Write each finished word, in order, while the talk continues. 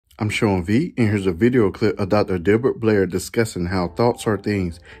I'm Sean V, and here's a video clip of Dr. Delbert Blair discussing how thoughts are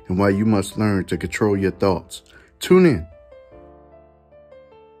things and why you must learn to control your thoughts. Tune in.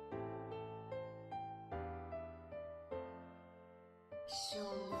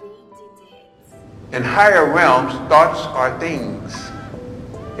 In higher realms, thoughts are things.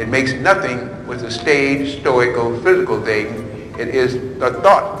 It makes nothing with a stage, stoic, or physical thing. It is the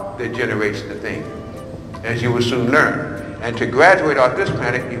thought that generates the thing, as you will soon learn. And to graduate off this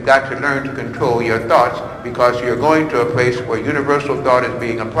planet, you've got to learn to control your thoughts, because you're going to a place where universal thought is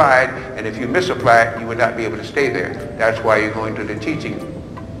being applied, and if you misapply it, you will not be able to stay there. That's why you're going to the teaching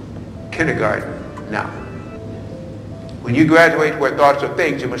kindergarten now. When you graduate where thoughts are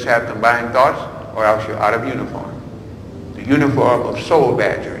things, you must have combined thoughts, or else you're out of uniform. The uniform of soul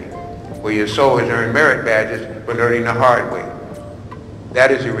badgering, where your soul has earned merit badges for learning the hard way.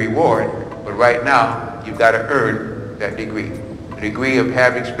 That is a reward, but right now, you've got to earn that degree. The degree of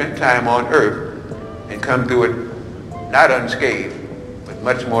having spent time on earth and come through it not unscathed, but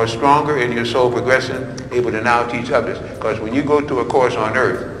much more stronger in your soul progression, able to now teach others. Because when you go through a course on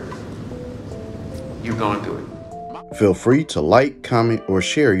earth, you've gone through it. Feel free to like, comment, or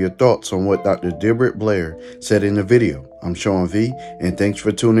share your thoughts on what Dr. Delbert Blair said in the video. I'm Sean V, and thanks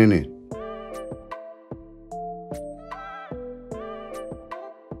for tuning in.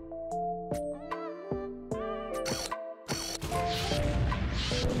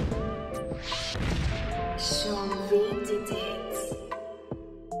 Sean V.